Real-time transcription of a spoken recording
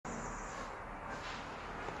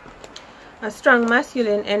A strong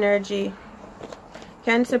masculine energy.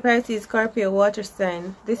 Cancer, Pisces, Scorpio, water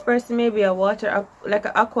sign. This person may be a water, like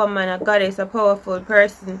an Aquaman, a goddess, a powerful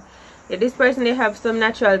person. Yeah, this person, they have some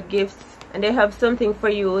natural gifts and they have something for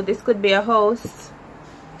you. This could be a house.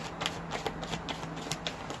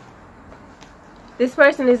 This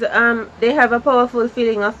person is they have a powerful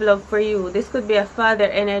feeling of love for you. This could be a father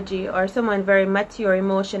energy or someone very mature,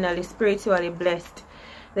 emotionally, spiritually blessed.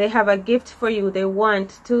 They have a gift for you. They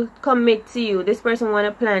want to commit to you. This person want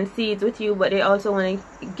to plant seeds with you, but they also want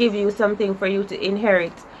to give you something for you to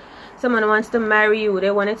inherit. Someone wants to marry you.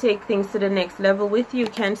 They want to take things to the next level with you,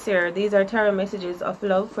 Cancer. These are tarot messages of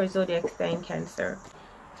love for zodiac sign Cancer.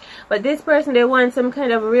 But this person, they want some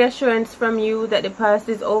kind of reassurance from you that the past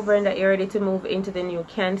is over and that you're ready to move into the new,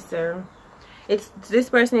 Cancer. This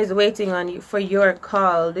person is waiting on you for your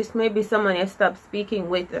call. This may be someone you stopped speaking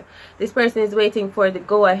with. This person is waiting for the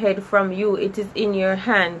go-ahead from you. It is in your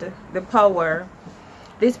hand, the power.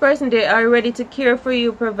 This person, they are ready to care for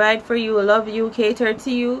you, provide for you, love you, cater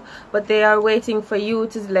to you, but they are waiting for you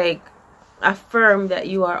to like affirm that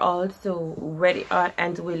you are also ready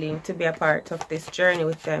and willing to be a part of this journey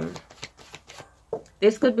with them.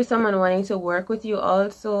 This could be someone wanting to work with you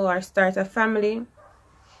also or start a family.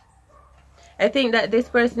 I think that this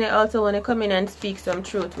person, they also want to come in and speak some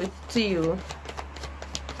truth to you.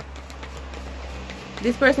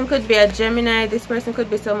 This person could be a Gemini. This person could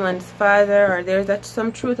be someone's father, or there's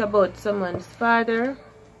some truth about someone's father.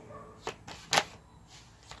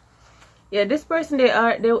 Yeah, this person,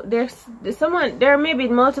 there may be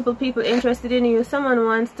multiple people interested in you. Someone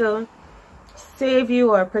wants to save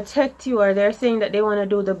you or protect you, or they're saying that they want to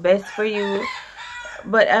do the best for you.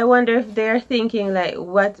 But I wonder if they're thinking like,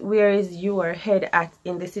 where is your head at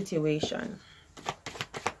in the situation?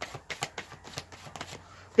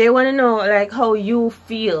 They want to know like how you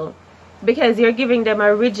feel, because you're giving them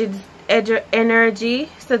a rigid energy.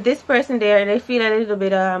 So this person there, they feel a little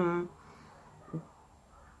bit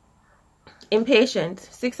impatient,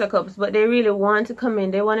 Six of Cups, but they really want to come in.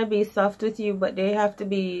 They want to be soft with you, but they have to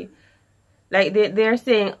be like, they're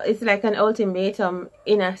saying it's like an ultimatum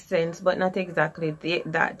in a sense, but not exactly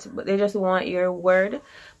that. But they just want your word.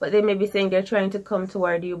 But they may be saying they're trying to come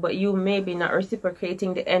toward you, but you may be not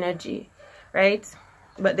reciprocating the energy, right?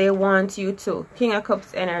 But they want you to. King of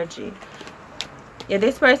Cups energy. Yeah,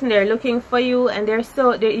 this person, they're looking for you, and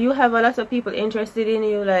you have a lot of people interested in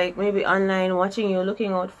you, like maybe online watching you,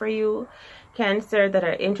 looking out for you, Cancer, that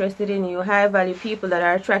are interested in you. High value people that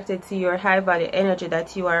are attracted to your high value energy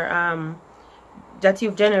that you are that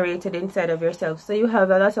you've generated inside of yourself. So you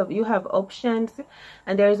have you have options,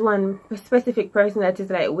 and there's one specific person that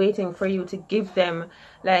is like waiting for you to give them,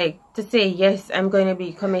 like, to say, yes, I'm going to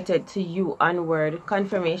be committed to you onward.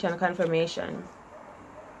 Confirmation, confirmation.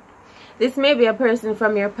 This may be a person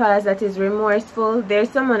from your past that is remorseful.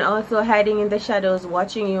 There's someone also hiding in the shadows,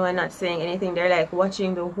 watching you and not saying anything. They're like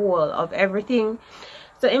watching the whole of everything.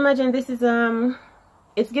 So imagine this is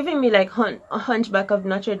it's giving me like a Hunchback of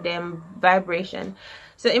Notre Dame vibration.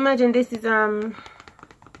 So imagine this is because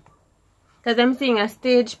I'm seeing a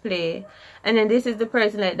stage play, and then this is the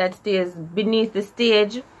person like that stays beneath the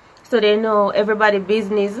stage, so they know everybody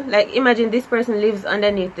business. Like imagine this person lives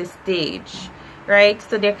underneath the stage, right?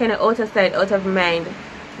 So they're kind of out of sight, out of mind,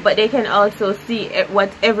 but they can also see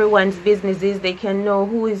what everyone's business is. They can know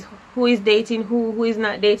who is dating who is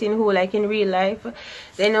not dating who, like in real life.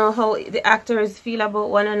 They know how the actors feel about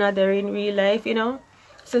one another in real life, you know.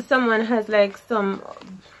 So someone has like some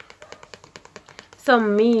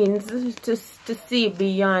means to see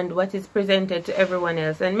beyond what is presented to everyone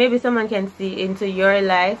else, and maybe someone can see into your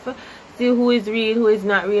life, see who is real, who is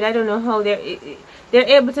not real. I don't know how they're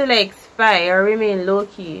able to like spy or remain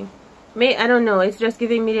low-key. I don't know, it's just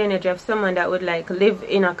giving me the energy of someone that would like live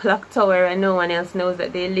in a clock tower and no one else knows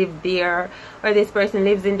that they live there, or this person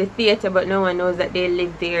lives in the theater but no one knows that they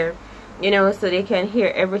live there, you know, so they can hear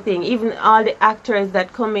everything. Even all the actors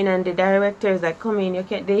that come in and the directors that come in,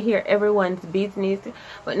 they hear everyone's business,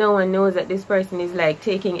 but no one knows that this person is like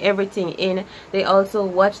taking everything in. They also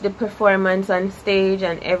watch the performance on stage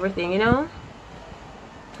and everything, you know,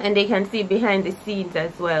 and they can see behind the scenes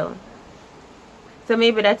as well. So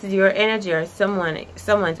maybe that is your energy or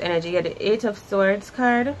someone's energy. You get the Eight of Swords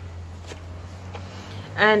card.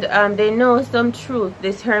 And they know some truth,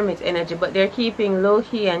 this Hermit energy, but they're keeping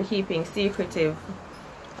low-key and keeping secretive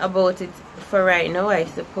about it for right now, I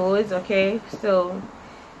suppose. Okay, so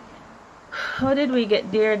how did we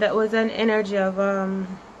get there? That was an energy of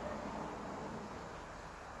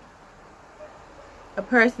a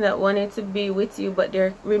person that wanted to be with you, but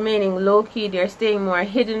they're remaining low-key. They're staying more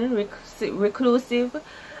hidden, reclusive,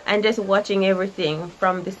 and just watching everything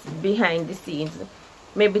from this behind the scenes,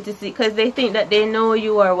 maybe to see, because they think that they know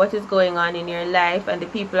you or what is going on in your life and the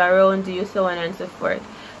people around you, so on and so forth.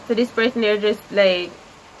 So this person, they're just like,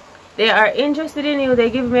 they are interested in you, they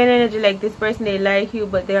give me an energy like this person, they like you,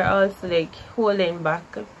 but they're also like holding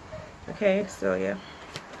back. Okay, so yeah.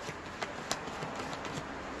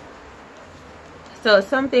 So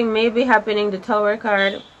something may be happening, the Tower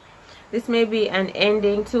card. This may be an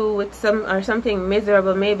ending too, with something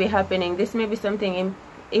miserable may be happening. This may be something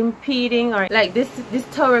impeding, or like this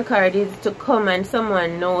Tower card is to come and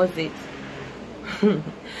someone knows it.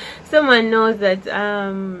 Someone knows that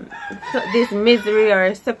so this misery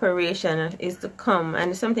or separation is to come,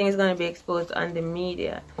 and something is going to be exposed on the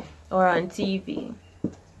media or on TV.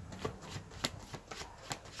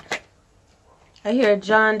 I hear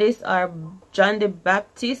jaundice or John the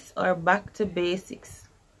Baptist or back to basics.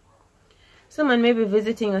 Someone may be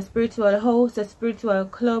visiting a spiritual house, a spiritual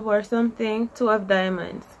club or something. 2 of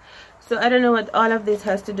diamonds. So I don't know what all of this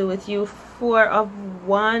has to do with you. 4 of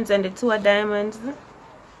wands and the 2 of diamonds.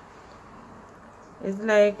 It's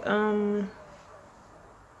like, I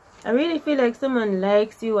really feel like someone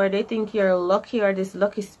likes you, or they think you're lucky, or this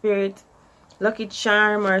lucky spirit, lucky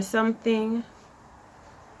charm or something.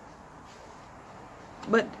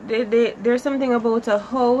 But there's something about a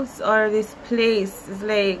house or this place. It's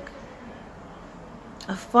like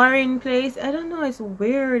a foreign place. I don't know, it's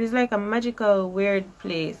weird. It's like a magical weird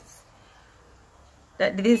place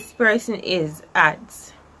that this person is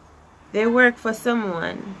at. They work for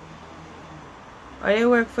someone, or they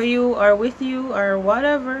work for you or with you or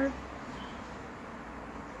whatever.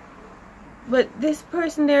 But this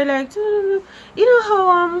person, they're like, you know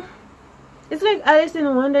how it's like Alice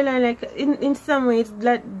in Wonderland, like in some ways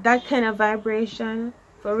that kind of vibration,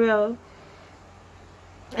 for real.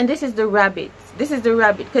 And this is the rabbit. This is the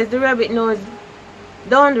rabbit, because the rabbit knows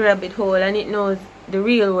down the rabbit hole, and it knows the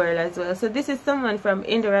real world as well. So this is someone from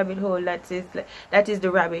in the rabbit hole that is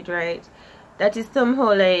the rabbit, right? That is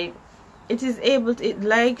somehow like it is able to, it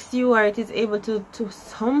likes you, or it is able to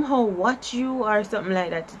somehow watch you or something like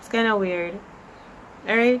that. It's kind of weird,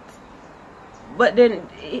 all right? But then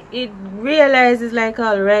it realizes, like,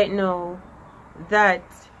 all right now that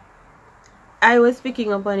I was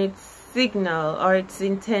picking up on its signal or its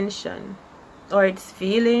intention or its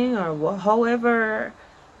feeling or however,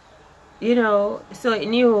 you know. So it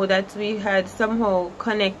knew that we had somehow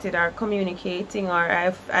connected or communicating, or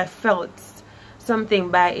I felt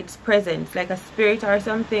something by its presence, like a spirit or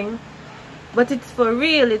something. But it's for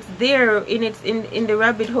real. It's there in the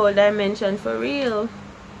rabbit hole dimension for real.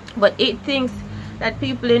 But it thinks that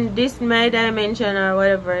people in this my dimension or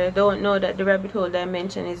whatever don't know that the rabbit hole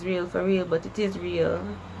dimension is real for real, but it is real.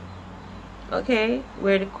 Okay,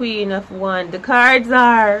 we're the Queen of Wands. The cards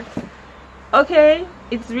are okay.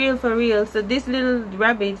 It's real for real. So this little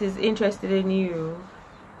rabbit is interested in you.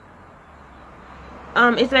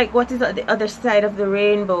 It's like what is on the other side of the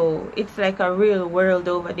rainbow. It's like a real world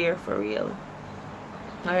over there for real.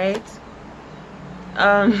 All right.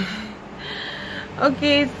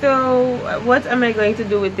 Okay, so what am I going to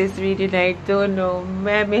do with this reading? I don't know.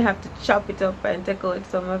 I may have to chop it up and take out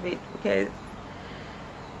some of it, because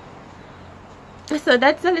so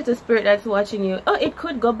that's a little spirit that's watching you. Oh, it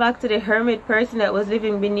could go back to the hermit person that was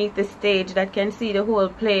living beneath the stage, that can see the whole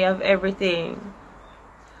play of everything,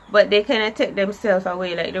 but they kind of take themselves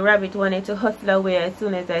away. Like the rabbit wanted to hustle away as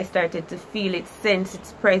soon as I started to feel it, sense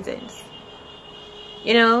its presence,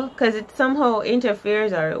 you know, because it somehow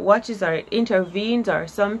interferes or watches or it intervenes or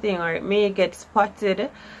something, or it may get spotted,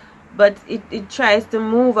 but it tries to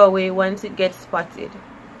move away once it gets spotted.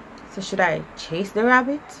 So should I chase the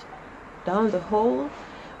rabbit down the hole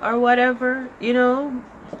or whatever, you know?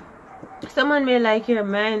 Someone may like your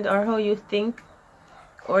mind or how you think,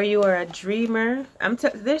 or you are a dreamer.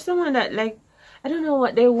 There's someone that, like, I don't know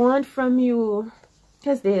what they want from you,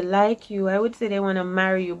 because they like you. I would say they want to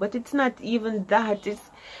marry you, but it's not even that.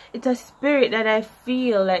 It's a spirit that I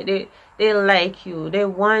feel like they like you. They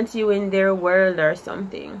want you in their world or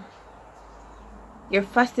something. You're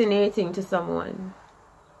fascinating to someone,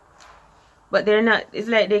 but they're not. It's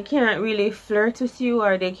like they can't really flirt with you,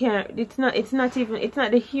 or they can't. It's not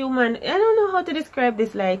the human. I don't know how to describe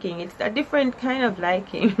this liking. It's a different kind of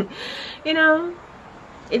liking. You know,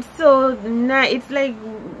 it's so nice. It's like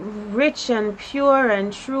rich and pure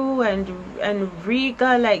and true and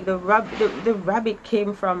regal. Like the rabbit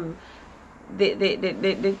came from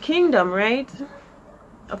the kingdom, right?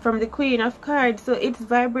 From the Queen of Cards. So its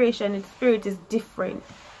vibration, its spirit is different.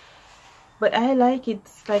 But I like it.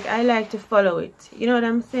 Like, I like to follow it. You know what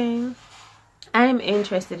I'm saying? I'm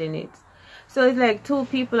interested in it. So it's like two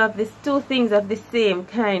things of the same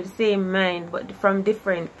kind, same mind, but from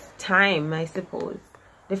different time, I suppose.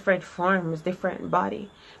 Different forms, different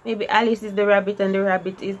body. Maybe Alice is the rabbit and the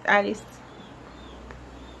rabbit is Alice.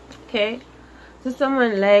 Okay? So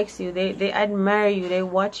someone likes you, they admire you, they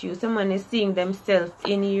watch you. Someone is seeing themselves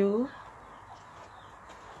in you.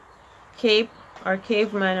 Cape or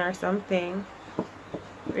caveman or something.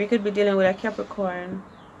 Or you could be dealing with a Capricorn.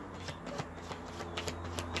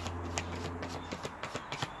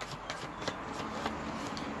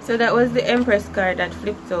 So that was the Empress card that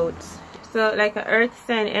flipped out. So like an earth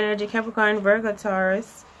sign energy, Capricorn, Virgo,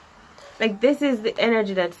 Taurus. Like this is the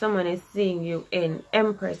energy that someone is seeing you in.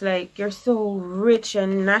 Empress, like you're so rich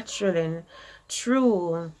and natural and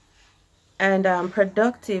true and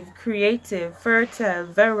productive, creative, fertile,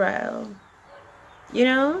 virile. You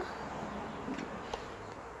know?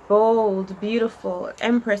 Bold, beautiful,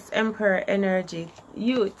 Empress, Emperor energy.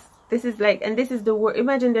 Youth. This is like, and this is the world.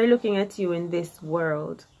 Imagine they're looking at you in this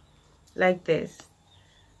world. Like this.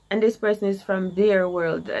 And this person is from their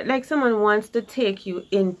world. Like someone wants to take you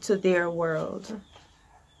into their world.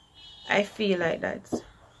 I feel like that.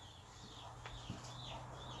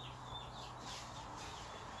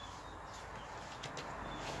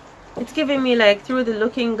 It's giving me like through the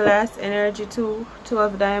looking glass energy too. Two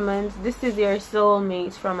of diamonds. This is your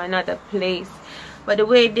soulmate from another place. But the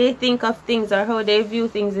way they think of things or how they view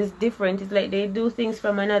things is different. It's like they do things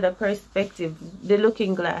from another perspective. The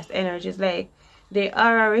looking glass energy is like they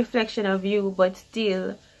are a reflection of you, but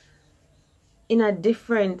still in a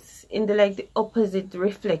different, in the like the opposite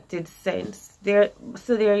reflected sense. They're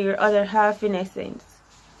your other half in essence.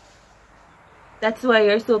 That's why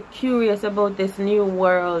you're so curious about this new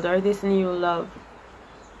world or this new love.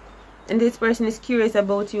 And this person is curious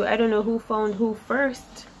about you. I don't know who found who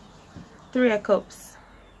first. Three of Cups.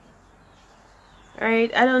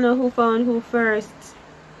 Alright, I don't know who found who first.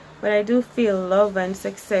 But I do feel love and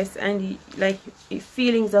success and like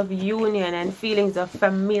feelings of union and feelings of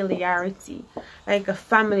familiarity. Like a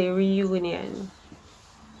family reunion.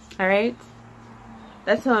 Alright?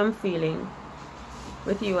 That's how I'm feeling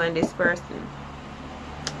with you and this person.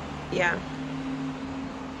 Yeah.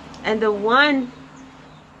 And the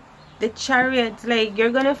Chariot, like you're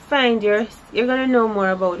gonna find you're gonna know more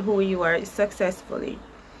about who you are successfully.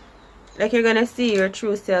 Like you're gonna see your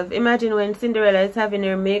true self. Imagine when Cinderella is having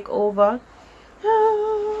her makeover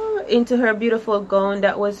into her beautiful gown.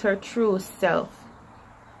 That was her true self.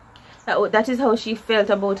 That is how she felt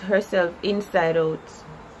about herself inside out.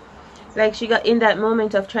 Like she got in that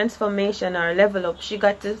moment of transformation or level up, she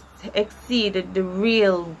got to exceed the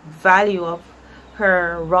real value of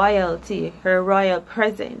her royalty, her royal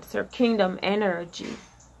presence, her kingdom energy.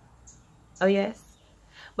 Oh yes.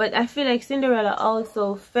 But I feel like Cinderella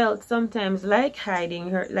also felt sometimes like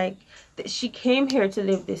hiding her, like she came here to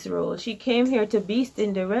live this role. She came here to be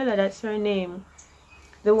Cinderella, that's her name.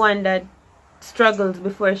 The one that struggles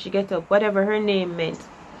before she gets up, whatever her name meant.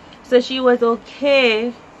 So she was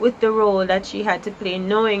okay with the role that she had to play,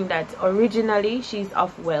 knowing that originally she's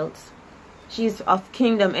of wealth. She's of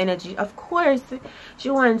kingdom energy. Of course, she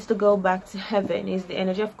wants to go back to heaven is the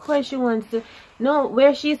energy. Of course, she wants to know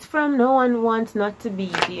where she's from. No one wants not to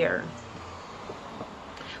be here.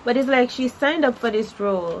 But it's like she signed up for this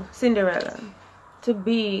role, Cinderella, to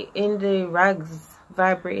be in the rags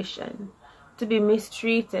vibration, to be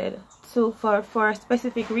mistreated, for a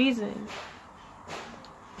specific reason.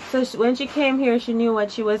 So when she came here, she knew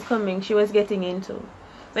what she was getting into.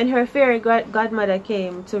 When her fairy godmother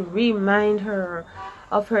came to remind her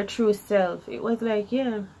of her true self, it was like,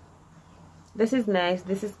 yeah, this is nice,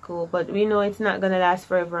 this is cool, but we know it's not gonna last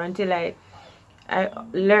forever until I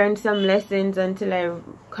learn some lessons, until I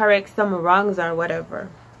correct some wrongs or whatever.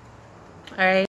 Alright.